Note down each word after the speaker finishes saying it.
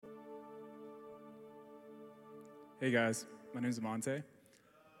Hey guys, my name is Monte.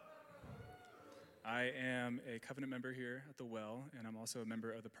 I am a covenant member here at the Well, and I'm also a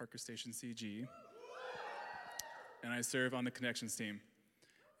member of the Parker Station CG, and I serve on the Connections team.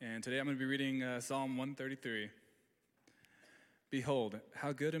 And today I'm going to be reading Psalm 133. Behold,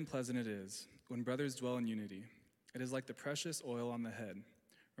 how good and pleasant it is when brothers dwell in unity. It is like the precious oil on the head,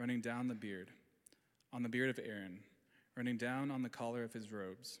 running down the beard of Aaron, running down on the collar of his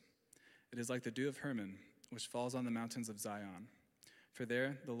robes. It is like the dew of Hermon, which falls on the mountains of Zion. For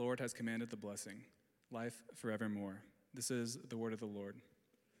there the Lord has commanded the blessing, life forevermore. This is the word of the Lord.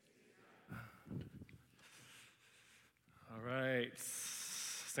 All right.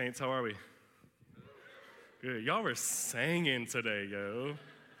 Saints, how are we? Good. Y'all were singing today, yo.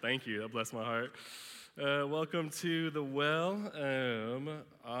 Thank you. That blessed my heart. Welcome to the Well.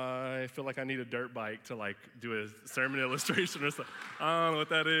 I feel like I need a dirt bike to do a sermon illustration or something. I don't know what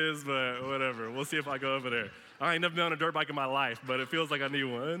that is, but whatever. We'll see if I go over there. I ain't never been on a dirt bike in my life, but it feels like I need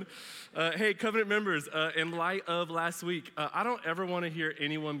one. Hey, covenant members, in light of last week, I don't ever want to hear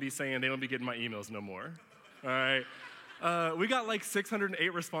anyone be saying they don't be getting my emails no more. All right? We got like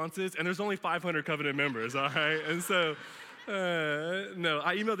 608 responses, and there's only 500 covenant members, all right? And so, no,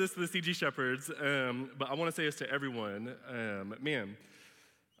 I emailed this to the CG Shepherds, but I want to say this to everyone.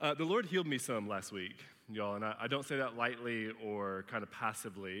 The Lord healed me some last week, y'all, and I don't say that lightly or kind of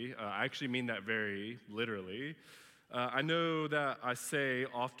passively. I actually mean that very literally. I know that I say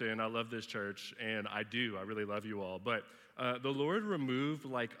often, I love this church, and I do. I really love you all, but the Lord removed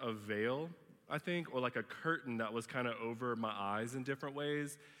like a veil, I think, or like a curtain that was kind of over my eyes in different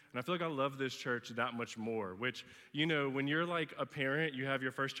ways. And I feel like I love this church that much more, which, you know, when you're like a parent, you have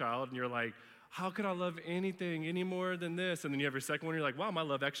your first child and you're like, how could I love anything any more than this? And then you have your second one, you're like, wow, my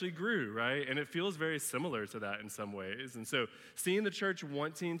love actually grew, right? And it feels very similar to that in some ways. And so seeing the church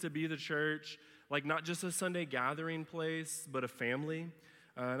wanting to be the church, like not just a Sunday gathering place, but a family,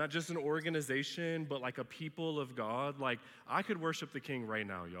 not just an organization, but like a people of God, like I could worship the King right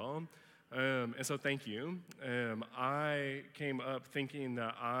now, y'all. And so thank you. I came up thinking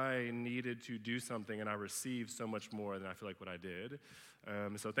that I needed to do something, and I received so much more than I feel like what I did.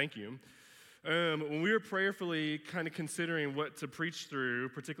 So thank you. When we were prayerfully kind of considering what to preach through,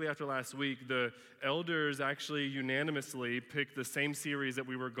 particularly after last week, the elders actually unanimously picked the same series that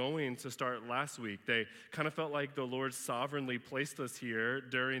we were going to start last week. They kind of felt like the Lord sovereignly placed us here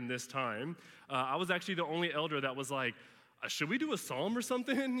during this time. I was actually the only elder that was like, should we do a psalm or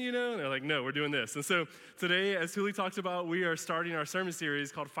something, you know? And they're like, no, we're doing this. And so today, as Huli talked about, we are starting our sermon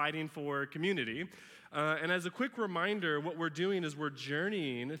series called Fighting for Community. And as a quick reminder, what we're doing is we're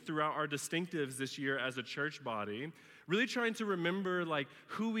journeying throughout our distinctives this year as a church body, really trying to remember like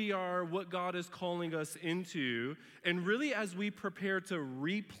who we are, what God is calling us into, and really as we prepare to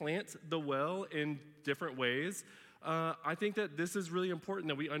replant the well in different ways, I think that this is really important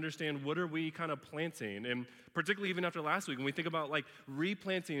that we understand what are we kind of planting, and particularly even after last week, when we think about like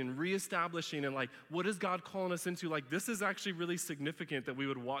replanting and reestablishing and like what is God calling us into, like this is actually really significant that we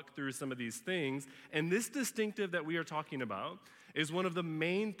would walk through some of these things. And this distinctive that we are talking about is one of the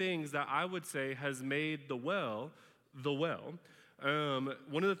main things that I would say has made the well the well.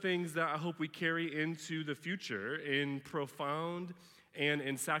 One of the things that I hope we carry into the future in profound and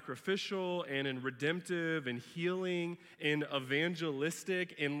in sacrificial and in redemptive and healing and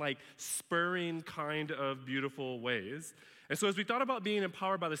evangelistic and like spurring kind of beautiful ways. And so as we thought about being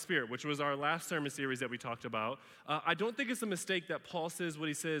empowered by the Spirit, which was our last sermon series that we talked about, I don't think it's a mistake that Paul says what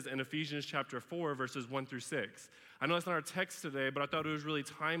he says in Ephesians chapter 4, verses 1 through 6. I know it's not our text today, but I thought it was really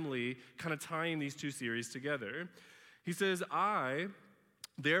timely kind of tying these two series together. He says, I,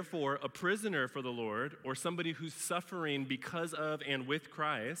 therefore, a prisoner for the Lord, or somebody who's suffering because of and with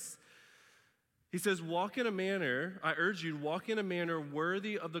Christ, he says, I urge you to walk in a manner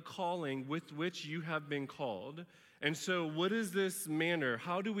worthy of the calling with which you have been called. And so what is this manner?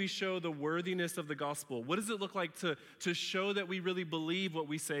 How do we show the worthiness of the gospel? What does it look like to show that we really believe what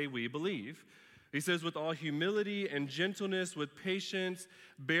we say we believe? He says, with all humility and gentleness, with patience,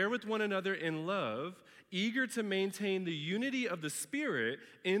 bear with one another in love, eager to maintain the unity of the Spirit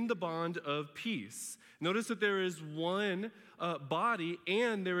in the bond of peace. Notice that there is one body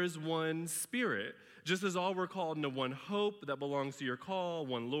and there is one Spirit. Just as all were called into one hope that belongs to your call,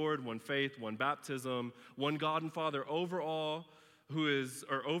 one Lord, one faith, one baptism, one God and Father over all,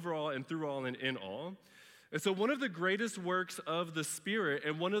 over all and through all and in all. And so one of the greatest works of the Spirit,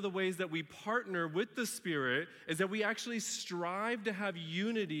 and one of the ways that we partner with the Spirit, is that we actually strive to have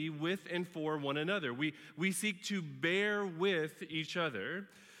unity with and for one another. We seek to bear with each other.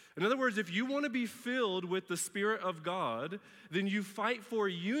 In other words, if you want to be filled with the Spirit of God, then you fight for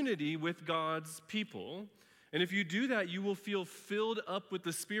unity with God's people. And if you do that, you will feel filled up with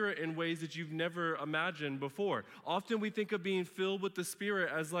the Spirit in ways that you've never imagined before. Often we think of being filled with the Spirit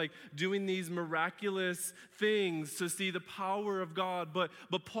as like doing these miraculous things to see the power of God. But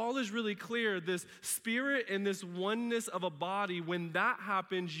Paul is really clear, this Spirit and this oneness of a body, when that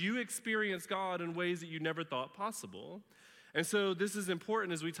happens, you experience God in ways that you never thought possible. And so this is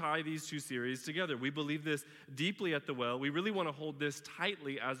important as we tie these two series together. We believe this deeply at the Well. We really want to hold this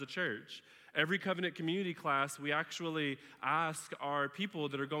tightly as a church. Every Covenant community class, we actually ask our people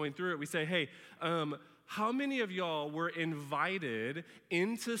that are going through it, we say, hey, how many of y'all were invited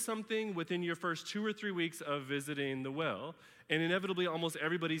into something within your first 2 or 3 weeks of visiting the Well? And inevitably, almost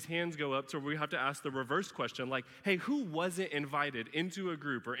everybody's hands go up, so we have to ask the reverse question, like, hey, who wasn't invited into a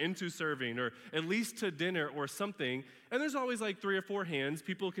group or into serving or at least to dinner or something? And there's always like 3 or 4 hands.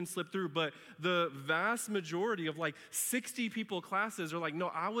 People can slip through, but the vast majority of like 60 people classes are like,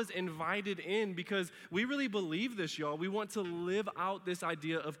 no, I was invited in because we really believe this, y'all. We want to live out this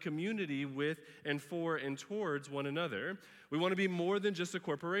idea of community with and for and towards one another. We want to be more than just a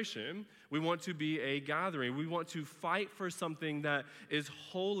corporation. We want to be a gathering. We want to fight for something that is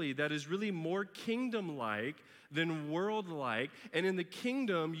holy, that is really more kingdom-like than world-like. And in the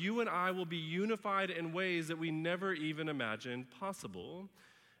kingdom, you and I will be unified in ways that we never even imagined possible.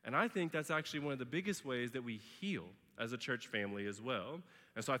 And I think that's actually one of the biggest ways that we heal as a church family as well.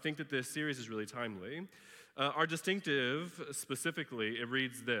 And so I think that this series is really timely. Our distinctive, specifically, it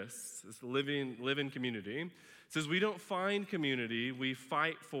reads this. It's live in community. It says, we don't find community, we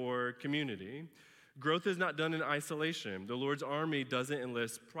fight for community. Growth is not done in isolation. The Lord's army doesn't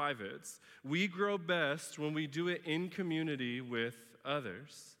enlist privates. We grow best when we do it in community with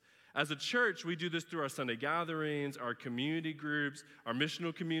others. As a church, we do this through our Sunday gatherings, our community groups, our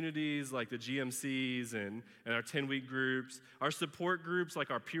missional communities like the GMCs and our 10-week groups, our support groups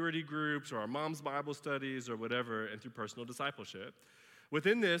like our purity groups or our mom's Bible studies or whatever, and through personal discipleship.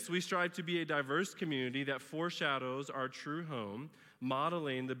 Within this, we strive to be a diverse community that foreshadows our true home,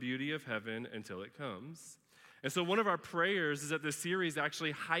 modeling the beauty of heaven until it comes. And so one of our prayers is that this series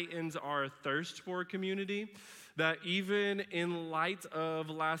actually heightens our thirst for community, that even in light of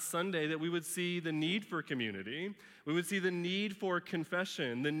last Sunday, that we would see the need for community. We would see the need for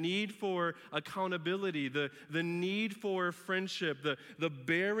confession, the need for accountability, the need for friendship, the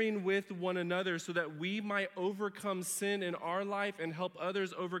bearing with one another so that we might overcome sin in our life and help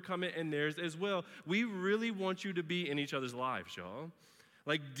others overcome it in theirs as well. We really want you to be in each other's lives, y'all.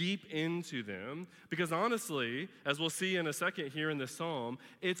 Like deep into them, because honestly, as we'll see in a second here in this psalm,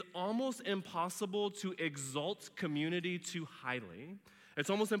 it's almost impossible to exalt community too highly. It's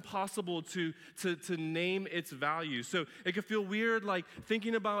almost impossible to name its value. So it can feel weird, like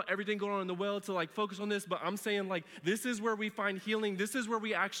thinking about everything going on in the Well to like focus on this, but I'm saying like this is where we find healing. This is where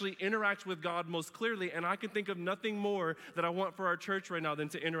we actually interact with God most clearly, and I can think of nothing more that I want for our church right now than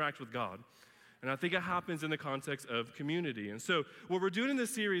to interact with God. And I think it happens in the context of community. And so what we're doing in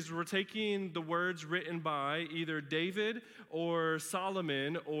this series, we're taking the words written by either David or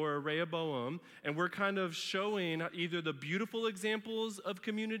Solomon or Rehoboam, and we're kind of showing either the beautiful examples of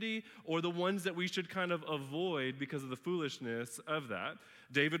community or the ones that we should kind of avoid because of the foolishness of that.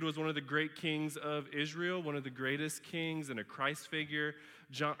 David was one of the great kings of Israel, one of the greatest kings and a Christ figure.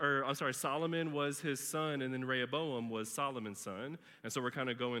 Solomon was his son, and then Rehoboam was Solomon's son. And so we're kind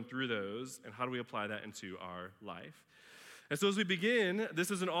of going through those, and how do we apply that into our life? And so as we begin,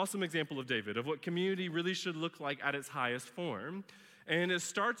 this is an awesome example of David, of what community really should look like at its highest form. And it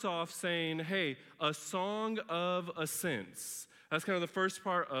starts off saying, hey, a song of ascents. That's kind of the first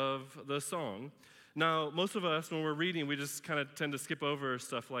part of the song. Now, most of us, when we're reading, we just kind of tend to skip over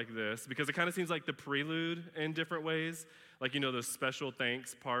stuff like this because it kind of seems like the prelude in different ways. Like, the special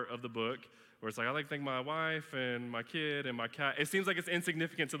thanks part of the book where it's like, I like to thank my wife and my kid and my cat. It seems like it's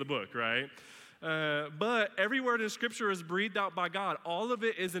insignificant to the book, right? But every word in Scripture is breathed out by God. All of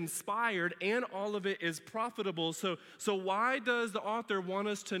it is inspired and all of it is profitable. So why does the author want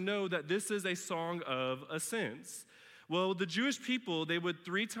us to know that this is a song of ascents? Well, the Jewish people, they would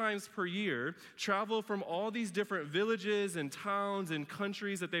 3 times per year travel from all these different villages and towns and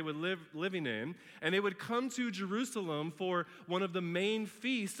countries that they would living in, and they would come to Jerusalem for one of the main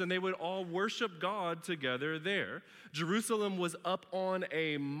feasts, and they would all worship God together there. Jerusalem was up on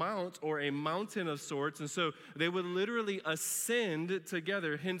a mount or a mountain of sorts, and so they would literally ascend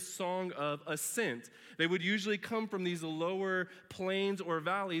together, hence song of ascent. They would usually come from these lower plains or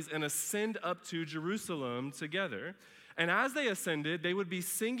valleys and ascend up to Jerusalem together. And as they ascended, they would be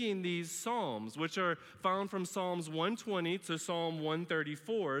singing these psalms, which are found from Psalms 120 to Psalm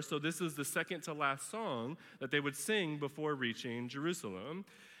 134. So this is the second to last song that they would sing before reaching Jerusalem.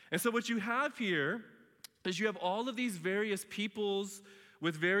 And so what you have here is you have all of these various peoples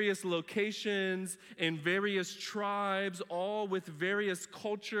with various locations and various tribes, all with various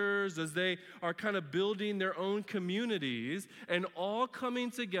cultures as they are kind of building their own communities and all coming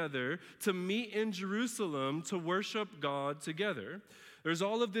together to meet in Jerusalem to worship God together. There's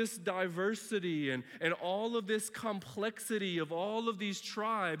all of this diversity and all of this complexity of all of these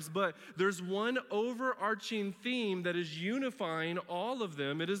tribes, but there's one overarching theme that is unifying all of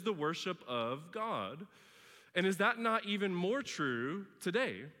them. It is the worship of God. And is that not even more true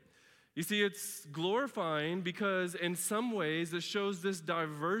today? You see, it's glorifying because in some ways it shows this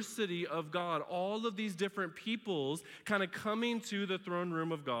diversity of God, all of these different peoples kind of coming to the throne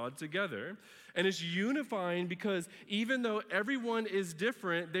room of God together. And it's unifying because even though everyone is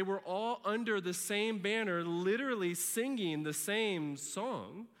different, they were all under the same banner, literally singing the same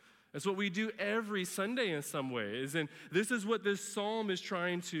song. That's what we do every Sunday in some ways. And this is what this psalm is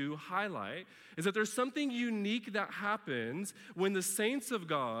trying to highlight, is that there's something unique that happens when the saints of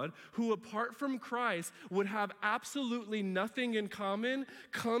God, who apart from Christ would have absolutely nothing in common,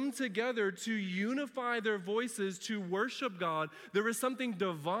 come together to unify their voices to worship God. There is something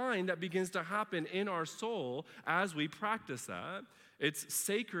divine that begins to happen in our soul as we practice that. It's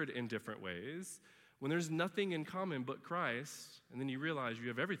sacred in different ways. When there's nothing in common but Christ, and then you realize you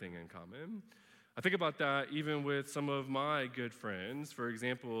have everything in common. I think about that even with some of my good friends, for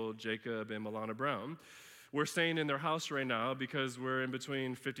example, Jacob and Milana Brown. We're staying in their house right now because we're in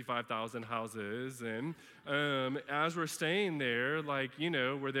between 55,000 houses, and as we're staying there,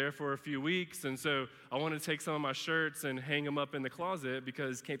 we're there for a few weeks, and so I want to take some of my shirts and hang them up in the closet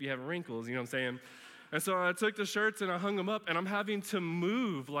because can't be having wrinkles, you know what I'm saying? And so I took the shirts and I hung them up, and I'm having to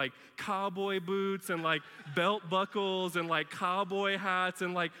move like cowboy boots and like belt buckles and like cowboy hats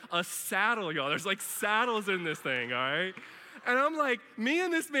and like a saddle, y'all. There's like saddles in this thing, all right? And I'm like, me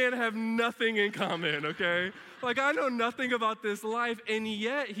and this man have nothing in common, okay? Like, I know nothing about this life, and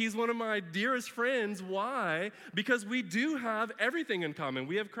yet he's one of my dearest friends. Why? Because we do have everything in common.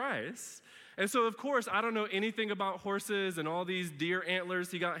 We have Christ. And so, of course, I don't know anything about horses and all these deer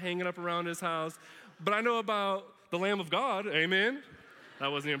antlers he got hanging up around his house, but I know about the Lamb of God, amen?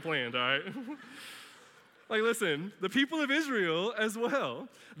 That wasn't even planned, all right? Like, listen, the people of Israel as well,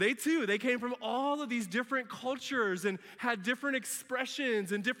 they came from all of these different cultures and had different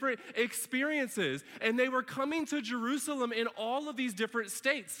expressions and different experiences. And they were coming to Jerusalem in all of these different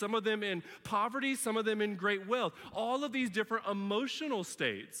states, some of them in poverty, some of them in great wealth, all of these different emotional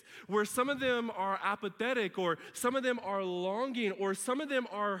states where some of them are apathetic, or some of them are longing, or some of them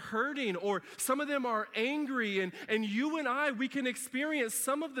are hurting, or some of them are angry. And you and I, we can experience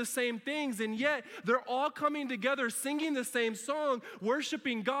some of the same things, and yet they're all coming together, singing the same song,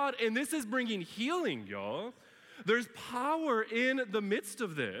 worshiping God, and this is bringing healing, y'all. There's power in the midst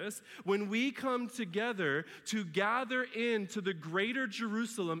of this. When we come together to gather into the greater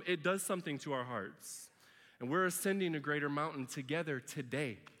Jerusalem, it does something to our hearts. And we're ascending a greater mountain together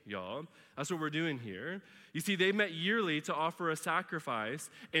today, y'all. That's what we're doing here. You see, they met yearly to offer a sacrifice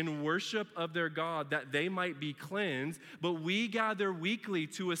in worship of their God that they might be cleansed, but we gather weekly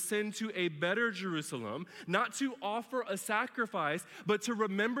to ascend to a better Jerusalem, not to offer a sacrifice, but to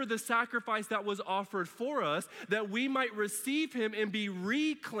remember the sacrifice that was offered for us, that we might receive him and be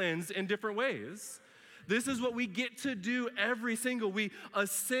re-cleansed in different ways. This is what we get to do every single week. We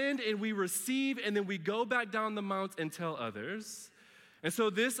ascend and we receive, and then we go back down the mount and tell others. And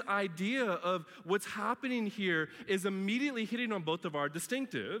so this idea of what's happening here is immediately hitting on both of our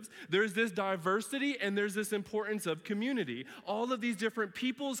distinctives. There's this diversity and there's this importance of community. All of these different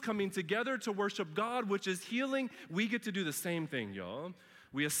peoples coming together to worship God, which is healing. We get to do the same thing, y'all.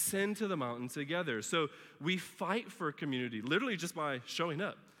 We ascend to the mountain together. So we fight for community, literally just by showing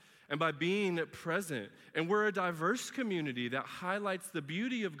up and by being present. And we're a diverse community that highlights the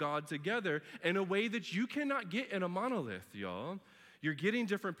beauty of God together in a way that you cannot get in a monolith, y'all. You're getting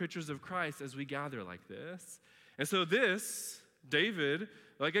different pictures of Christ as we gather like this. And so this, David,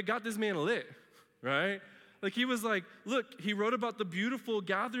 it got this man lit, right? He was like, look, he wrote about the beautiful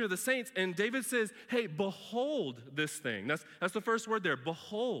gathering of the saints, and David says, hey, behold this thing. That's the first word there,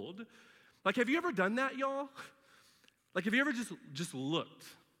 behold. Have you ever done that, y'all? Have you ever just looked?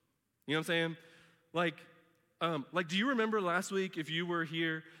 You know what I'm saying? Do you remember last week, if you were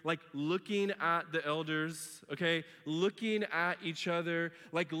here, looking at the elders, okay? Looking at each other,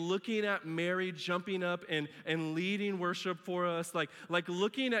 looking at Mary jumping up and leading worship for us,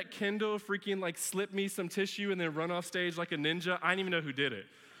 looking at Kendall freaking slip me some tissue and then run off stage like a ninja. I didn't even know who did it.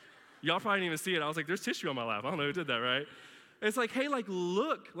 Y'all probably didn't even see it. I was like, there's tissue on my lap. I don't know who did that, right? It's hey,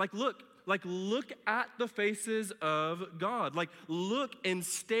 look. look at the faces of God. Like, look and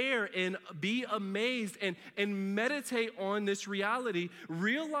stare and be amazed and meditate on this reality.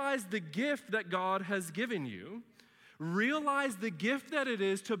 Realize the gift that God has given you. Realize the gift that it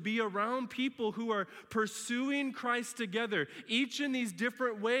is to be around people who are pursuing Christ together, each in these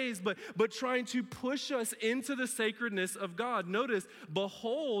different ways, but trying to push us into the sacredness of God. Notice,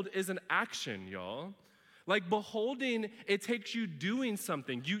 behold is an action, y'all. Like beholding, it takes you doing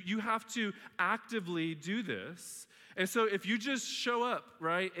something. You have to actively do this. And so if you just show up,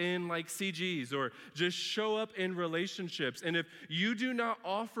 right, in like CGs or just show up in relationships, and if you do not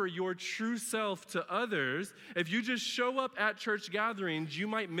offer your true self to others, if you just show up at church gatherings, you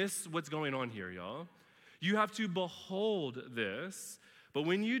might miss what's going on here, y'all. You have to behold this. But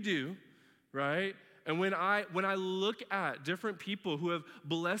when you do, right, and when I look at different people who have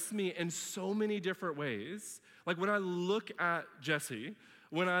blessed me in so many different ways, like when I look at Jesse,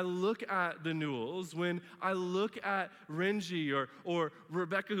 when I look at the Newells, when I look at Renji or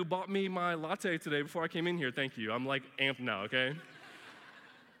Rebecca who bought me my latte today before I came in here, thank you. I'm like amped now, okay?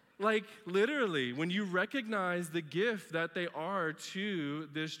 Like literally, when you recognize the gift that they are to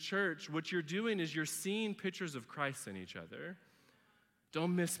this church, what you're doing is you're seeing pictures of Christ in each other.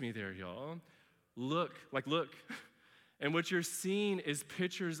 Don't miss me there, y'all. Look. And what you're seeing is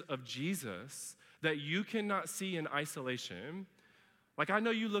pictures of Jesus that you cannot see in isolation. Like, I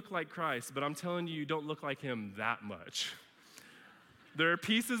know you look like Christ, but I'm telling you, you don't look like him that much. There are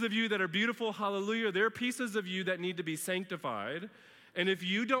pieces of you that are beautiful, hallelujah. There are pieces of you that need to be sanctified. And if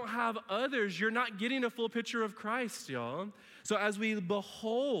you don't have others, you're not getting a full picture of Christ, y'all. So as we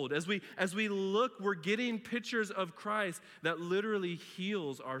behold, as we look, we're getting pictures of Christ that literally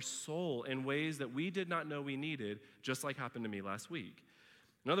heals our soul in ways that we did not know we needed, just like happened to me last week.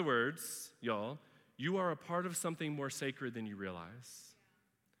 In other words, y'all, you are a part of something more sacred than you realize.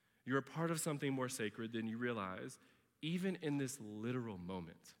 You're a part of something more sacred than you realize, even in this literal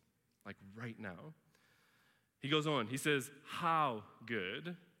moment, like right now. He goes on, he says, how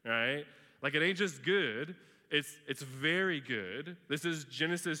good, right? Like it ain't just good, it's very good. This is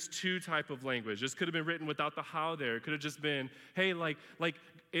Genesis 2 type of language. This could have been written without the how there. It could have just been, hey, like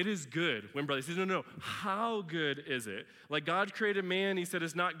it is good. When brother, he says, no, how good is it? Like God created man, he said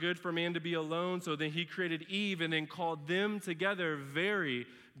it's not good for man to be alone, so then he created Eve and then called them together very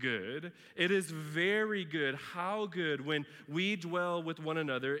good. It is very good. How good when we dwell with one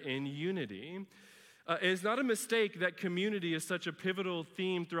another in unity. It's not a mistake that community is such a pivotal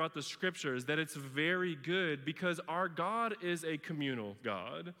theme throughout the scriptures, that it's very good because our God is a communal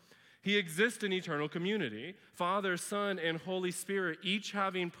God. He exists in eternal community. Father, Son, and Holy Spirit, each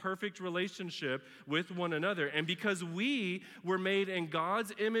having perfect relationship with one another. And because we were made in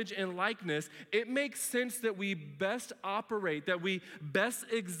God's image and likeness, it makes sense that we best operate, that we best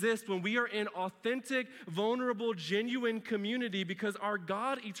exist when we are in authentic, vulnerable, genuine community because our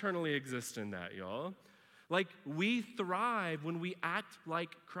God eternally exists in that, y'all. Like, we thrive when we act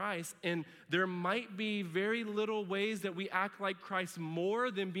like Christ, and there might be very little ways that we act like Christ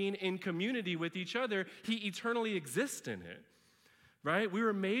more than being in community with each other. He eternally exists in it, right? We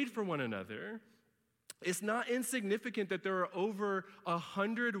were made for one another. It's not insignificant that there are over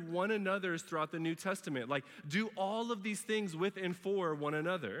 100 one another's throughout the New Testament. Like, do all of these things with and for one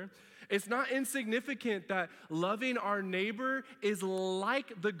another. It's not insignificant that loving our neighbor is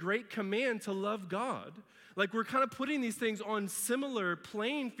like the great command to love God. Like, we're kind of putting these things on similar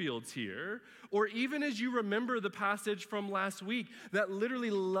playing fields here. Or even as you remember the passage from last week, that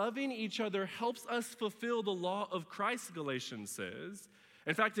literally loving each other helps us fulfill the law of Christ, Galatians says.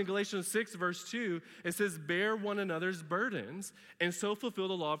 In fact, in Galatians 6, verse 2, it says, bear one another's burdens and so fulfill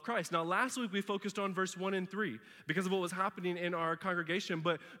the law of Christ. Now, last week we focused on verse 1 and 3 because of what was happening in our congregation,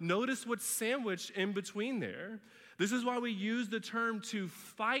 but notice what's sandwiched in between there. This is why we use the term to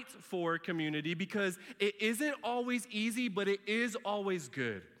fight for community, because it isn't always easy, but it is always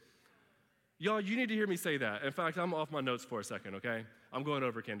good. Y'all, you need to hear me say that. In fact, I'm off my notes for a second, okay? I'm going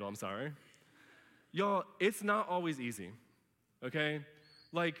over, Kendall, I'm sorry. Y'all, it's not always easy, okay?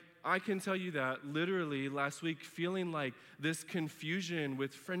 Like, I can tell you that literally last week, feeling like this confusion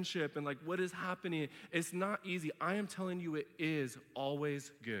with friendship and like what is happening, it's not easy. I am telling you, it is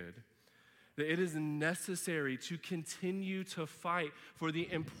always good. That it is necessary to continue to fight for the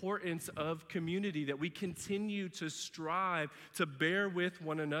importance of community, that we continue to strive to bear with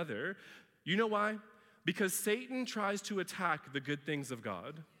one another. You know why? Because Satan tries to attack the good things of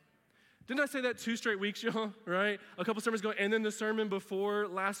God. Didn't I say that 2 straight weeks, y'all, right? A couple sermons ago, and then the sermon before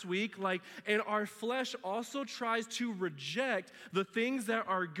last week, and our flesh also tries to reject the things that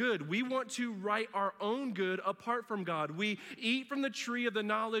are good. We want to write our own good apart from God. We eat from the tree of the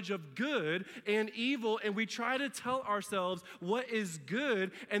knowledge of good and evil, and we try to tell ourselves what is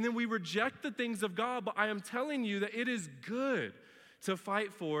good, and then we reject the things of God. But I am telling you that it is good to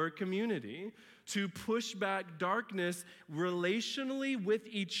fight for community, to push back darkness relationally with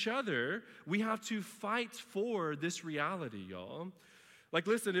each other. We have to fight for this reality, y'all.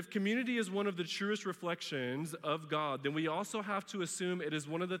 Listen, if community is one of the truest reflections of God, then we also have to assume it is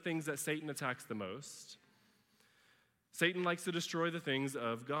one of the things that Satan attacks the most. Satan likes to destroy the things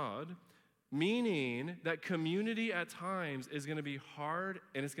of God, meaning that community at times is going to be hard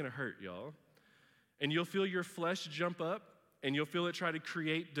and it's going to hurt, y'all. And you'll feel your flesh jump up, and you'll feel it try to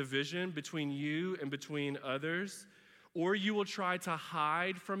create division between you and between others, or you will try to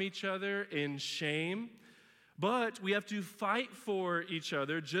hide from each other in shame. But we have to fight for each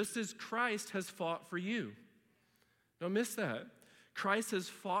other just as Christ has fought for you. Don't miss that. Christ has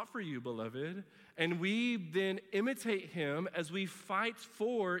fought for you, beloved, and we then imitate him as we fight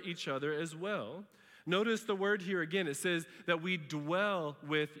for each other as well. Notice the word here again. It says that we dwell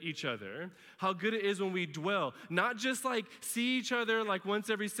with each other. How good it is when we dwell. Not just see each other once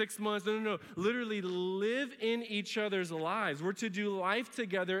every 6 months. No. Literally live in each other's lives. We're to do life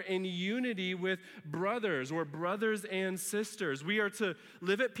together in unity with brothers or brothers and sisters. We are to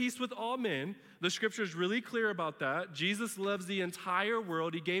live at peace with all men. The scripture is really clear about that. Jesus loves the entire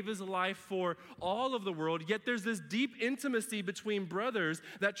world. He gave his life for all of the world. Yet there's this deep intimacy between brothers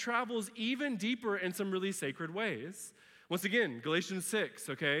that travels even deeper in some really sacred ways. Once again, Galatians 6,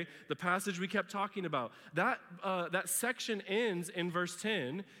 okay, the passage we kept talking about. That section ends in verse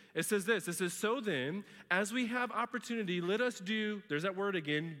 10. It says this. It says, so then, as we have opportunity, let us do, there's that word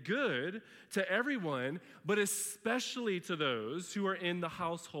again, good to everyone, but especially to those who are in the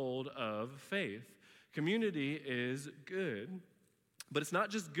household of faith. Community is good, but it's not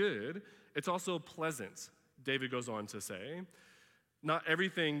just good, it's also pleasant, David goes on to say. Not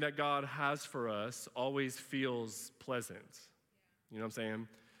everything that God has for us always feels pleasant. You know what I'm saying?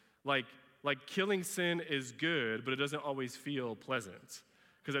 Like killing sin is good, but it doesn't always feel pleasant.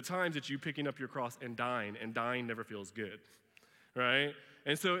 Because at times it's you picking up your cross and dying never feels good, right?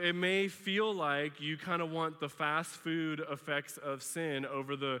 And so it may feel like you kind of want the fast food effects of sin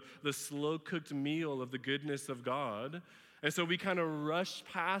over the slow-cooked meal of the goodness of God. And so we kind of rush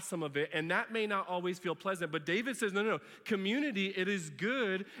past some of it, and that may not always feel pleasant. But David says, no, community, it is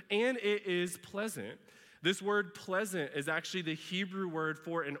good and it is pleasant. This word pleasant is actually the Hebrew word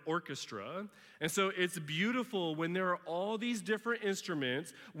for an orchestra. And so it's beautiful when there are all these different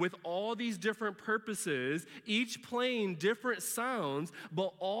instruments with all these different purposes, each playing different sounds,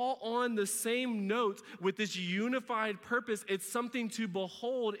 but all on the same notes with this unified purpose. It's something to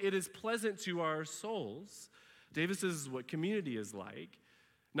behold. It is pleasant to our souls. David says this is what community is like.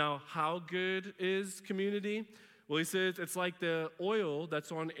 Now, how good is community? Well, he says it's like the oil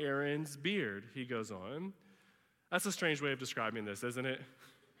that's on Aaron's beard, he goes on. That's a strange way of describing this, isn't it?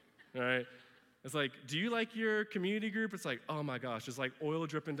 All right? It's like, do you like your community group? It's like, oh my gosh, it's like oil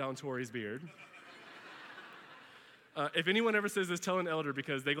dripping down Tori's beard. If anyone ever says this, tell an elder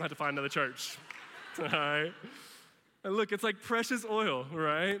because they're going to have to find another church. All right? And look, it's like precious oil,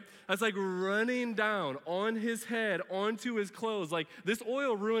 right? That's like running down on his head, onto his clothes. Like this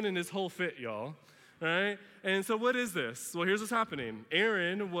oil ruining his whole fit, y'all, right? And so what is this? Well, here's what's happening.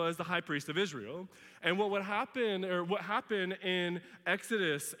 Aaron was the high priest of Israel. And what happened in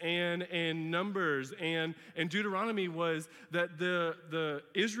Exodus and in Numbers and in Deuteronomy was that the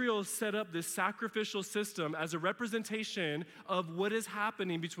Israel set up this sacrificial system as a representation of what is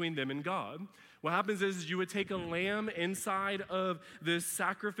happening between them and God. What happens is you would take a lamb inside of this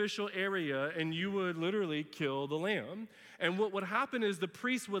sacrificial area and you would literally kill the lamb. And what would happen is the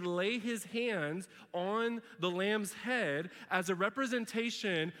priest would lay his hands on the lamb's head as a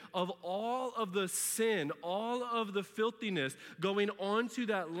representation of all of the sin, all of the filthiness going onto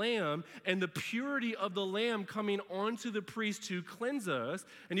that lamb and the purity of the lamb coming onto the priest to cleanse us.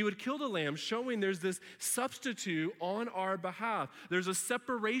 And he would kill the lamb, showing there's this substitute on our behalf. There's a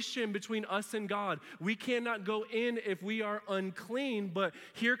separation between us and God. We cannot go in if we are unclean, but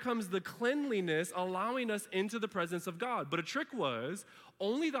here comes the cleanliness allowing us into the presence of God. But a trick was,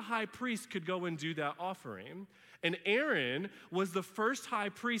 only the high priest could go and do that offering. And Aaron was the first high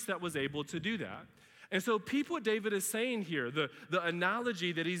priest that was able to do that. And so peep what David is saying here, the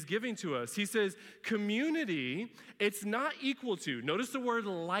analogy that he's giving to us. He says, community, it's not equal to, notice the word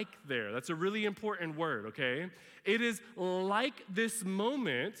like there. That's a really important word, okay? It is like this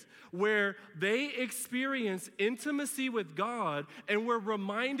moment where they experience intimacy with God and were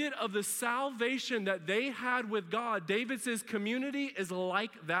reminded of the salvation that they had with God. David says community is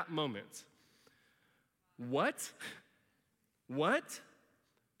like that moment. What? What?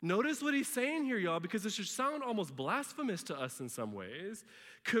 Notice what he's saying here, y'all, because it should sound almost blasphemous to us in some ways.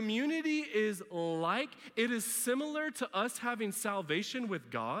 Community is like, it is similar to us having salvation with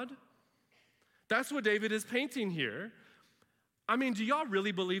God. That's what David is painting here. I mean, do y'all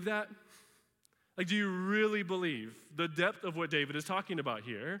really believe that? Like, do you really believe the depth of what David is talking about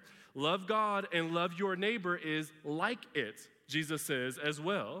here? Love God and love your neighbor is like it, Jesus says as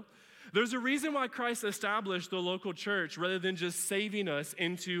well. There's a reason why Christ established the local church rather than just saving us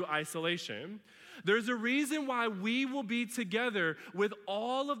into isolation. There's a reason why we will be together with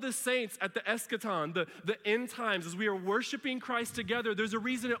all of the saints at the eschaton, the end times, as we are worshiping Christ together. There's a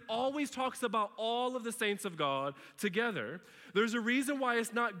reason it always talks about all of the saints of God together. There's a reason why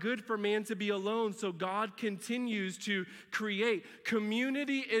it's not good for man to be alone, so God continues to create.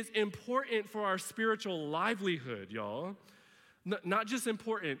 Community is important for our spiritual livelihood, y'all. Not just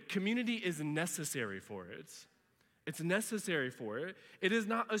important, community is necessary for it. It's necessary for it. It is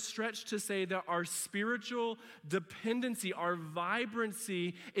not a stretch to say that our spiritual dependency, our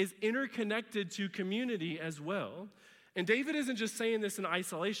vibrancy is interconnected to community as well. And David isn't just saying this in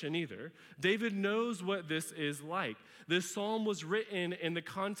isolation either. David knows what this is like. This psalm was written in the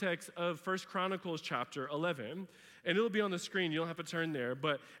context of 1 Chronicles chapter 11. And it'll be on the screen, you don't have to turn there.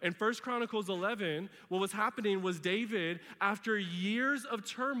 But in 1 Chronicles 11, what was happening was David, after years of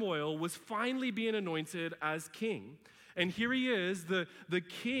turmoil, was finally being anointed as king. And here he is, the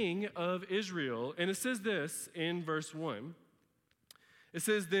king of Israel. And it says this in verse 1. It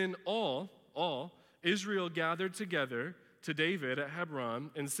says, then all Israel gathered together to David at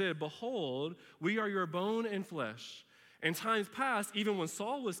Hebron and said, behold, we are your bone and flesh. In times past, even when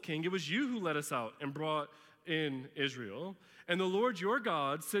Saul was king, it was you who led us out and brought in Israel. And the Lord your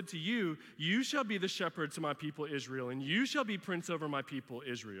God said to you, you shall be the shepherd to my people Israel, and you shall be prince over my people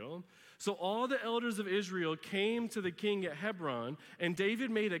Israel. So all the elders of Israel came to the king at Hebron, and David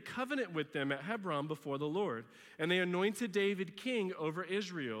made a covenant with them at Hebron before the Lord. And they anointed David king over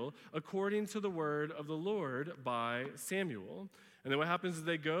Israel according to the word of the Lord by Samuel. And then what happens is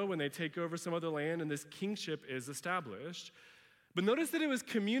they go and they take over some other land, and this kingship is established. But notice that it was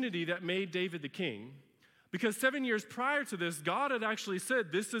community that made David the king. Because 7 years prior to this, God had actually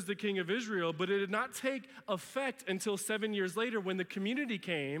said, this is the king of Israel, but it did not take effect until 7 years later when the community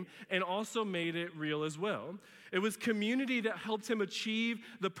came and also made it real as well. It was community that helped him achieve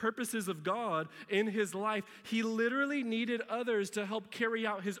the purposes of God in his life. He literally needed others to help carry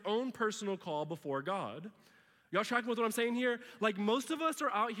out his own personal call before God. Y'all tracking with what I'm saying here? Like, most of us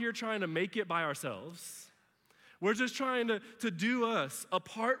are out here trying to make it by ourselves. We're just trying to do us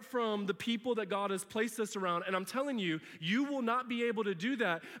apart from the people that God has placed us around. And I'm telling you, you will not be able to do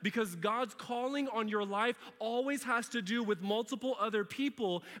that because God's calling on your life always has to do with multiple other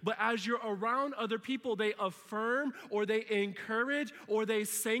people. But as you're around other people, they affirm or they encourage or they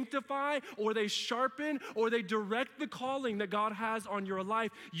sanctify or they sharpen or they direct the calling that God has on your life.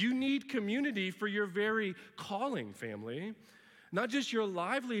 You need community for your very calling, family. Not just your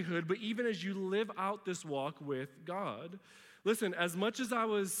livelihood, but even as you live out this walk with God. Listen, as much as I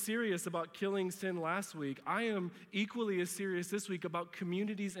was serious about killing sin last week, I am equally as serious this week about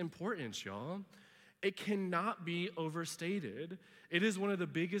community's importance, y'all. It cannot be overstated. It is one of the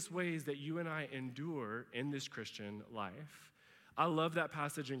biggest ways that you and I endure in this Christian life. I love that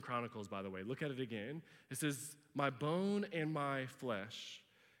passage in Chronicles, by the way. Look at it again. It says, my bone and my flesh.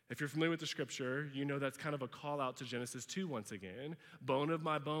 If you're familiar with the scripture, you know that's kind of a call out to Genesis 2 once again. Bone of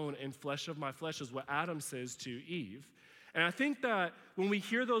my bone and flesh of my flesh is what Adam says to Eve. And I think that when we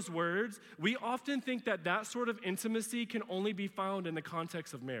hear those words, we often think that that sort of intimacy can only be found in the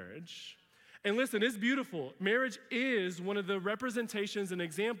context of marriage. And listen, it's beautiful. Marriage is one of the representations and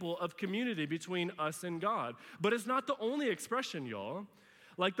example of community between us and God. But it's not the only expression, y'all.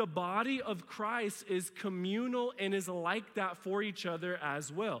 Like, the body of Christ is communal and is like that for each other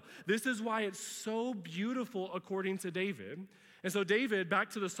as well. This is why it's so beautiful according to David. And so David, back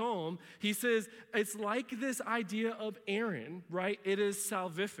to the psalm, he says, it's like this idea of Aaron, right? It is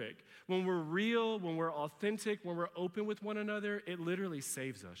salvific. When we're real, when we're authentic, when we're open with one another, it literally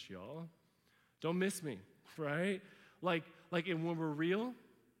saves us, y'all. Don't miss me, right? And when we're real,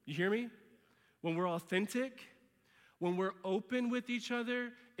 you hear me? When we're authentic, when we're open with each other,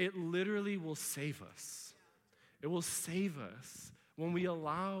 it literally will save us. It will save us when we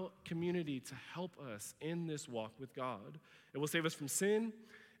allow community to help us in this walk with God. It will save us from sin.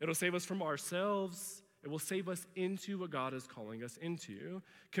 It'll save us from ourselves. It will save us into what God is calling us into.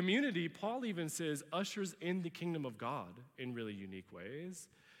 Community, Paul even says, ushers in the kingdom of God in really unique ways.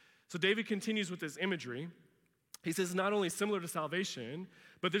 So David continues with this imagery. He says not only similar to salvation,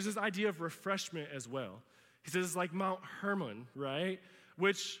 but there's this idea of refreshment as well. He says it's like Mount Hermon, right?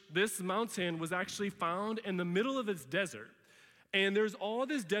 Which this mountain was actually found in the middle of its desert. And there's all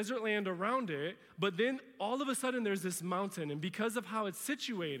this desert land around it, but then all of a sudden there's this mountain. And because of how it's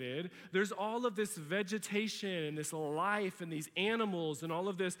situated, there's all of this vegetation and this life and these animals and all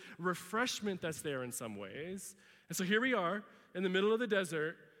of this refreshment that's there in some ways. And so here we are in the middle of the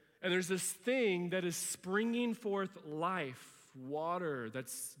desert, and there's this thing that is springing forth life, water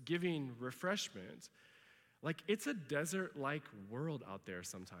that's giving refreshment. Like, it's a desert-like world out there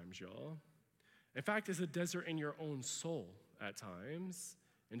sometimes, y'all. In fact, it's a desert in your own soul at times.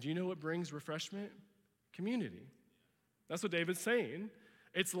 And do you know what brings refreshment? Community. That's what David's saying.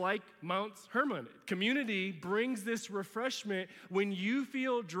 It's like Mount Hermon. Community brings this refreshment when you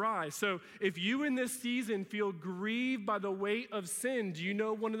feel dry. So if you in this season feel grieved by the weight of sin, do you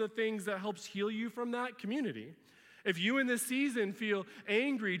know one of the things that helps heal you from that? Community. If you in this season feel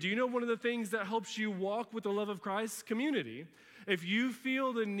angry, do you know one of the things that helps you walk with the love of Christ? Community. If you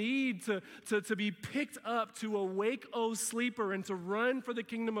feel the need to be picked up, to awake, O sleeper, and to run for the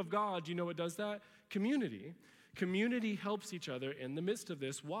kingdom of God, do you know what does that? Community. Community helps each other in the midst of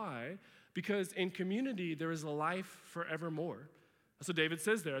this. Why? Because in community, there is a life forevermore. That's what David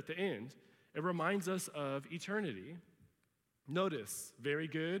says there at the end. It reminds us of eternity. Notice, very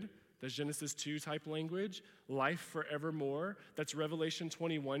good. That's Genesis 2 type language. Life forevermore. That's Revelation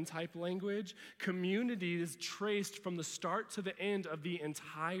 21 type language. Community is traced from the start to the end of the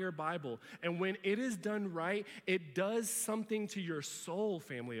entire Bible. And when it is done right, it does something to your soul,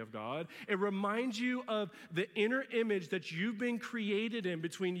 family of God. It reminds you of the inner image that you've been created in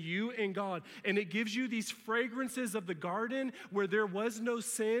between you and God. And it gives you these fragrances of the garden where there was no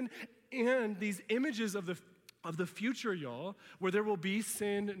sin, and these images of the future, y'all, where there will be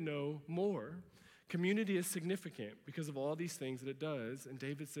sin no more. Community is significant because of all these things that it does. And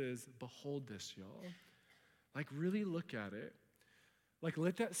David says, behold this, y'all. Like, really look at it. Like,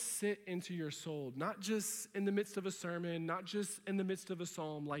 let that sit into your soul, not just in the midst of a sermon, not just in the midst of a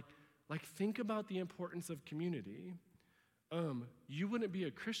psalm. Like think about the importance of community. You wouldn't be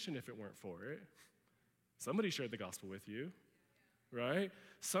a Christian if it weren't for it. Somebody shared the gospel with you, right?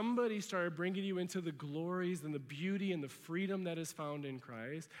 Somebody started bringing you into the glories and the beauty and the freedom that is found in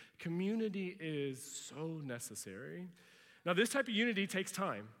Christ. Community is so necessary. Now, this type of unity takes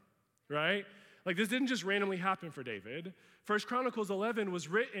time, right? Like, this didn't just randomly happen for David. 1 Chronicles 11 was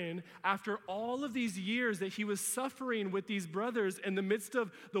written after all of these years that he was suffering with these brothers in the midst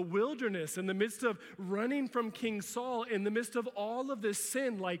of the wilderness, in the midst of running from King Saul, in the midst of all of this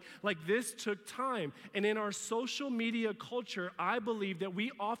sin. Like this took time. And in our social media culture, I believe that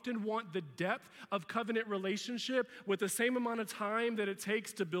we often want the depth of covenant relationship with the same amount of time that it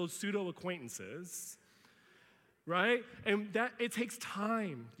takes to build pseudo acquaintances. Right? And that it takes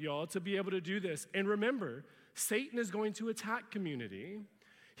time, y'all, to be able to do this. And remember, Satan is going to attack community.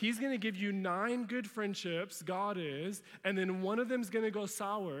 He's going to give you 9 good friendships, God is, and then one of them is going to go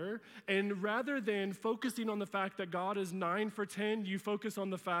sour. And rather than focusing on the fact that God is 9 for 10, you focus on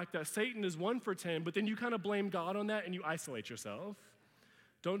the fact that Satan is 1 for 10, but then you kind of blame God on that and you isolate yourself.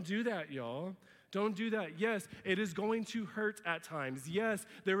 Don't do that, y'all. Don't do that. Yes, it is going to hurt at times. Yes,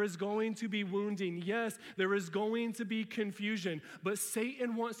 there is going to be wounding. Yes, there is going to be confusion. But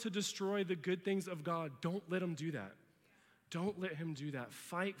Satan wants to destroy the good things of God. Don't let him do that. Don't let him do that.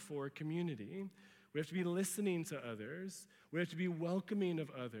 Fight for community. We have to be listening to others. We have to be welcoming of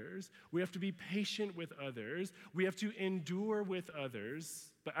others. We have to be patient with others. We have to endure with others.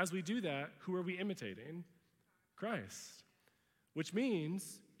 But as we do that, who are we imitating? Christ. Which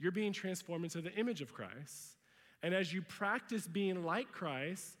means you're being transformed into the image of Christ. And as you practice being like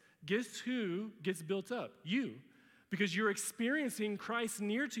Christ, guess who gets built up? You. Because you're experiencing Christ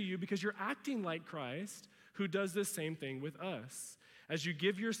near to you because you're acting like Christ, who does the same thing with us. As you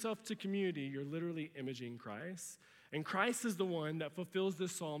give yourself to community, you're literally imaging Christ. And Christ is the one that fulfills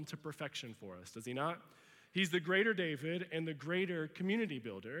this psalm to perfection for us, does he not? He's the greater David and the greater community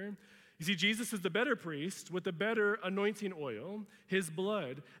builder. You see, Jesus is the better priest with the better anointing oil, his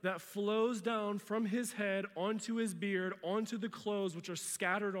blood that flows down from his head onto his beard, onto the clothes which are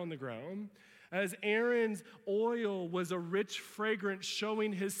scattered on the ground. As Aaron's oil was a rich fragrance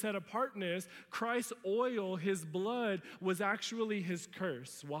showing his set apartness, Christ's oil, his blood, was actually his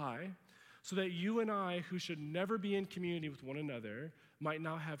curse. Why? So that you and I, who should never be in community with one another, might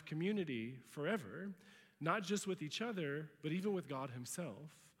now have community forever, not just with each other, but even with God himself.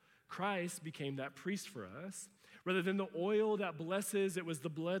 Christ became that priest for us. Rather than the oil that blesses, it was the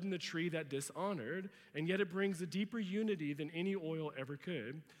blood in the tree that dishonored, and yet it brings a deeper unity than any oil ever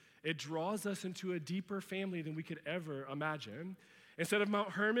could. It draws us into a deeper family than we could ever imagine. Instead of Mount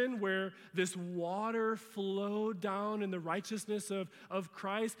Hermon, where this water flowed down in the righteousness of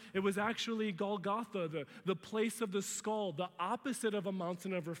Christ, it was actually Golgotha, the place of the skull, the opposite of a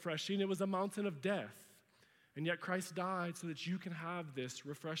mountain of refreshing. It was a mountain of death. And yet Christ died so that you can have this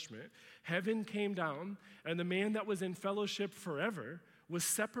refreshment. Heaven came down, and the man that was in fellowship forever was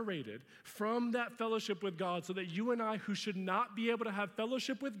separated from that fellowship with God so that you and I, who should not be able to have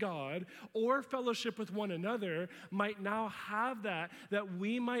fellowship with God or fellowship with one another, might now have that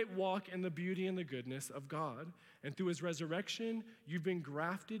we might walk in the beauty and the goodness of God. And through his resurrection, you've been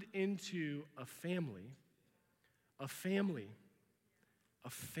grafted into a family. A family. A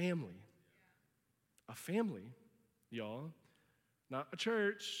family. A family, y'all. Not a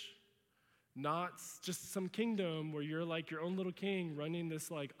church, not just some kingdom where you're like your own little king running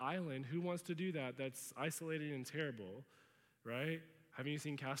this like island. Who wants to do that? That's isolated and terrible, right? Haven't you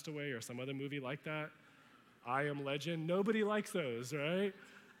seen Castaway or some other movie like that? I Am Legend. Nobody likes those, right?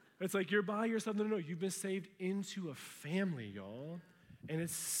 It's like you're by yourself. No, you've been saved into a family, y'all. And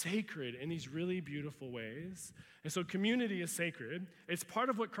it's sacred in these really beautiful ways. And so community is sacred. It's part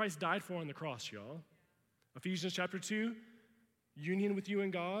of what Christ died for on the cross, y'all. Ephesians chapter 2, union with you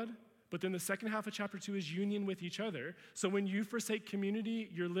and God. But then the second half of chapter 2 is union with each other. So when you forsake community,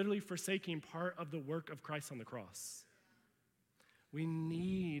 you're literally forsaking part of the work of Christ on the cross. We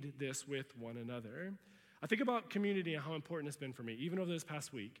need this with one another. I think about community and how important it's been for me, even over this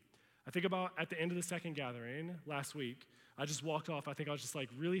past week. I think about at the end of the second gathering last week, I just walked off. I think I was just like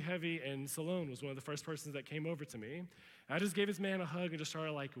really heavy, and Salone was one of the first persons that came over to me. And I just gave this man a hug and just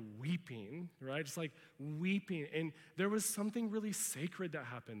started like weeping, right? Just like weeping. And there was something really sacred that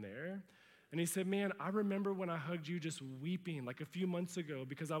happened there. And he said, man, I remember when I hugged you just weeping like a few months ago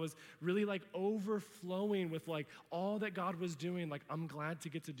because I was really like overflowing with like all that God was doing. Like, I'm glad to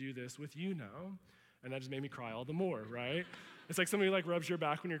get to do this with you now. And that just made me cry all the more, right? It's like somebody like rubs your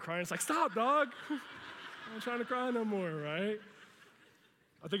back when you're crying. It's like, stop, dog. I'm not trying to cry no more, right?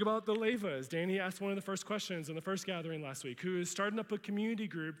 I think about the Levas. Danny asked one of the first questions in the first gathering last week, who is starting up a community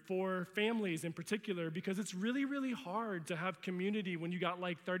group for families in particular, because it's really, really hard to have community when you got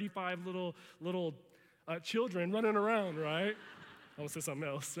like 35 little children running around, right? I want to say something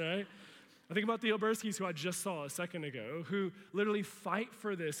else, right? I think about the Oberskis, who I just saw a second ago, who literally fight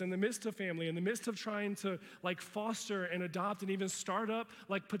for this in the midst of family, in the midst of trying to like foster and adopt and even start up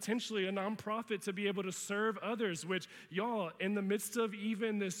like potentially a nonprofit to be able to serve others, which y'all, in the midst of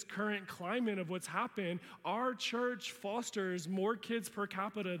even this current climate of what's happened, our church fosters more kids per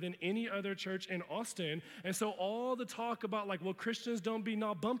capita than any other church in Austin. And so all the talk about like, well, Christians don't be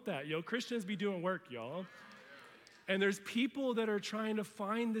not bump that, yo. Christians be doing work, y'all. And there's people that are trying to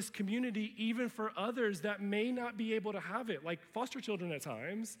find this community even for others that may not be able to have it, like foster children at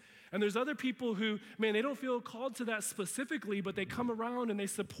times. And there's other people who, man, they don't feel called to that specifically, but they come around and they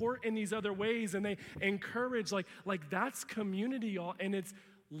support in these other ways and they encourage, like that's community, y'all. And it's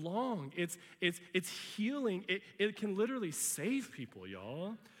long, it's healing. It can literally save people,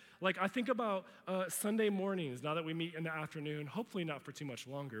 y'all. Like I think about Sunday mornings, now that we meet in the afternoon, hopefully not for too much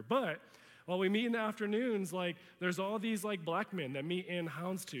longer, but while we meet in the afternoons, like there's all these like black men that meet in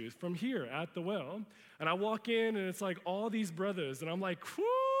Houndstooth from here at the well. And I walk in and it's like all these brothers and I'm like,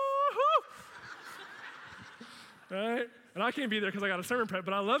 whoo-hoo! Right? And I can't be there because I got a sermon prep,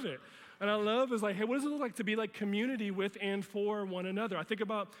 but I love it. And I love is like, hey, what does it look like to be like community with and for one another? I think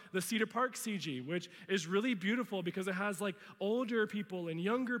about the Cedar Park CG, which is really beautiful because it has like older people and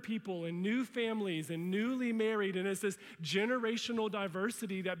younger people and new families and newly married. And it's this generational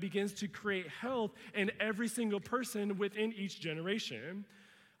diversity that begins to create health in every single person within each generation.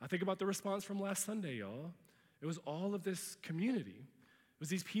 I think about the response from last Sunday, y'all. It was all of this community. It was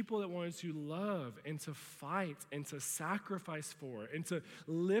these people that wanted to love and to fight and to sacrifice for and to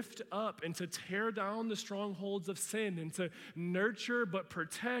lift up and to tear down the strongholds of sin and to nurture but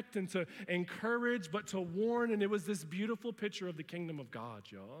protect and to encourage but to warn. And it was this beautiful picture of the kingdom of God,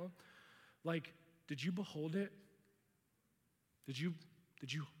 y'all. Like, did you behold it? Did you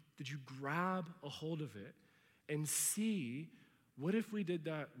grab a hold of it and see what if we did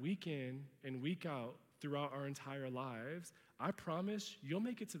that week in and week out throughout our entire lives? I promise you'll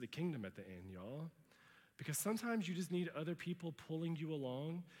make it to the kingdom at the end, y'all. Because sometimes you just need other people pulling you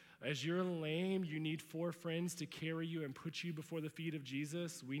along. As you're lame, you need 4 friends to carry you and put you before the feet of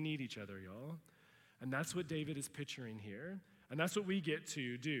Jesus. We need each other, y'all. And that's what David is picturing here. And that's what we get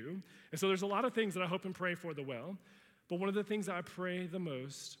to do. And so there's a lot of things that I hope and pray for the well. But one of the things I pray the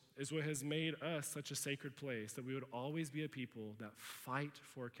most is what has made us such a sacred place, that we would always be a people that fight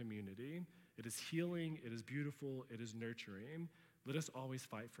for community. It is healing, it is beautiful, it is nurturing. Let us always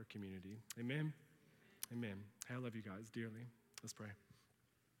fight for community. Amen? Amen. Hey, I love you guys dearly. Let's pray.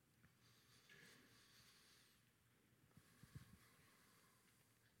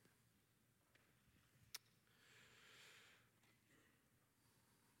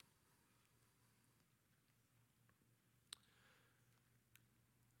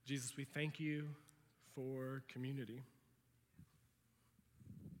 Jesus, we thank you for community.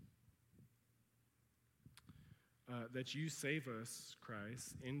 That you save us,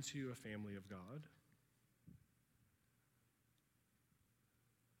 Christ, into a family of God.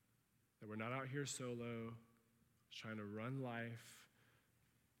 That we're not out here solo, trying to run life.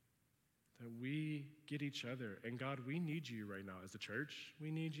 That we get each other. And God, we need you right now as a church.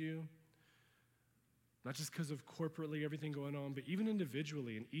 We need you. Not just because of corporately everything going on, but even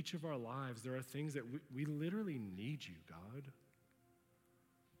individually in each of our lives, there are things that we literally need you, God.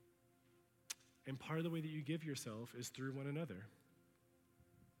 And part of the way that you give yourself is through one another.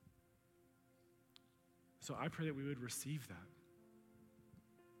 So I pray that we would receive that.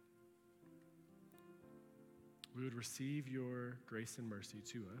 We would receive your grace and mercy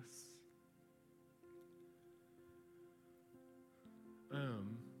to us.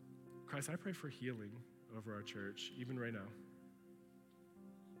 Christ, I pray for healing over our church, even right now.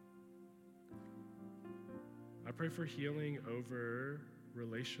 I pray for healing over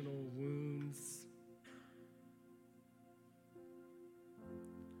relational wounds,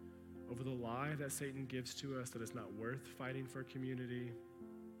 over the lie that Satan gives to us that it's not worth fighting for community,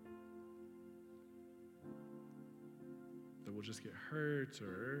 that we'll just get hurt,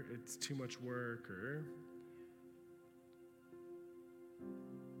 or it's too much work, or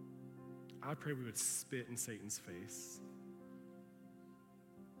I pray we would spit in Satan's face.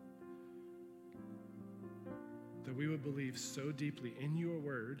 That we would believe so deeply in your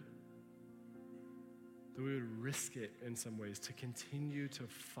word that we would risk it in some ways to continue to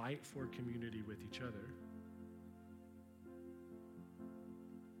fight for community with each other.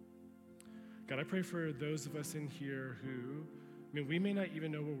 God, I pray for those of us in here who, we may not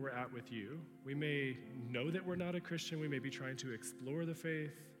even know where we're at with you. We may know that we're not a Christian. We may be trying to explore the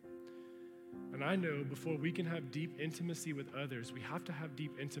faith. And I know before we can have deep intimacy with others, we have to have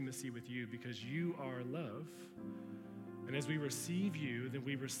deep intimacy with you because you are love. And as we receive you, then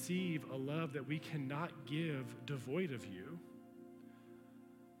we receive a love that we cannot give devoid of you.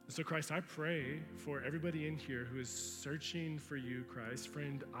 So Christ, I pray for everybody in here who is searching for you, Christ.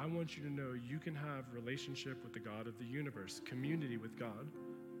 Friend, I want you to know you can have relationship with the God of the universe, community with God.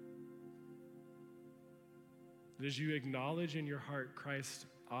 And as you acknowledge in your heart, Christ,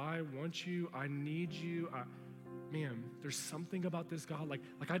 I want you, I need you. There's something about this God. Like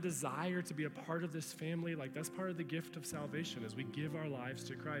I desire to be a part of this family. Like that's part of the gift of salvation as we give our lives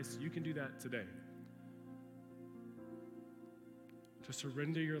to Christ. You can do that today. To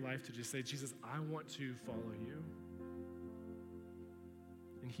surrender your life to just say, Jesus, I want to follow you.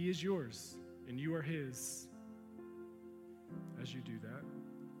 And he is yours, and you are his as you do that.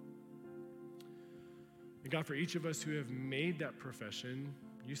 And God, for each of us who have made that profession,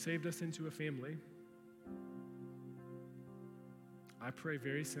 you saved us into a family. I pray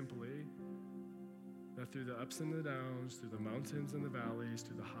very simply that through the ups and the downs, through the mountains and the valleys,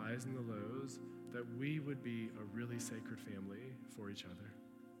 through the highs and the lows, that we would be a really sacred family for each other.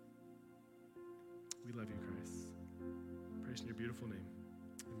 We love you, Christ. Praise in your beautiful name.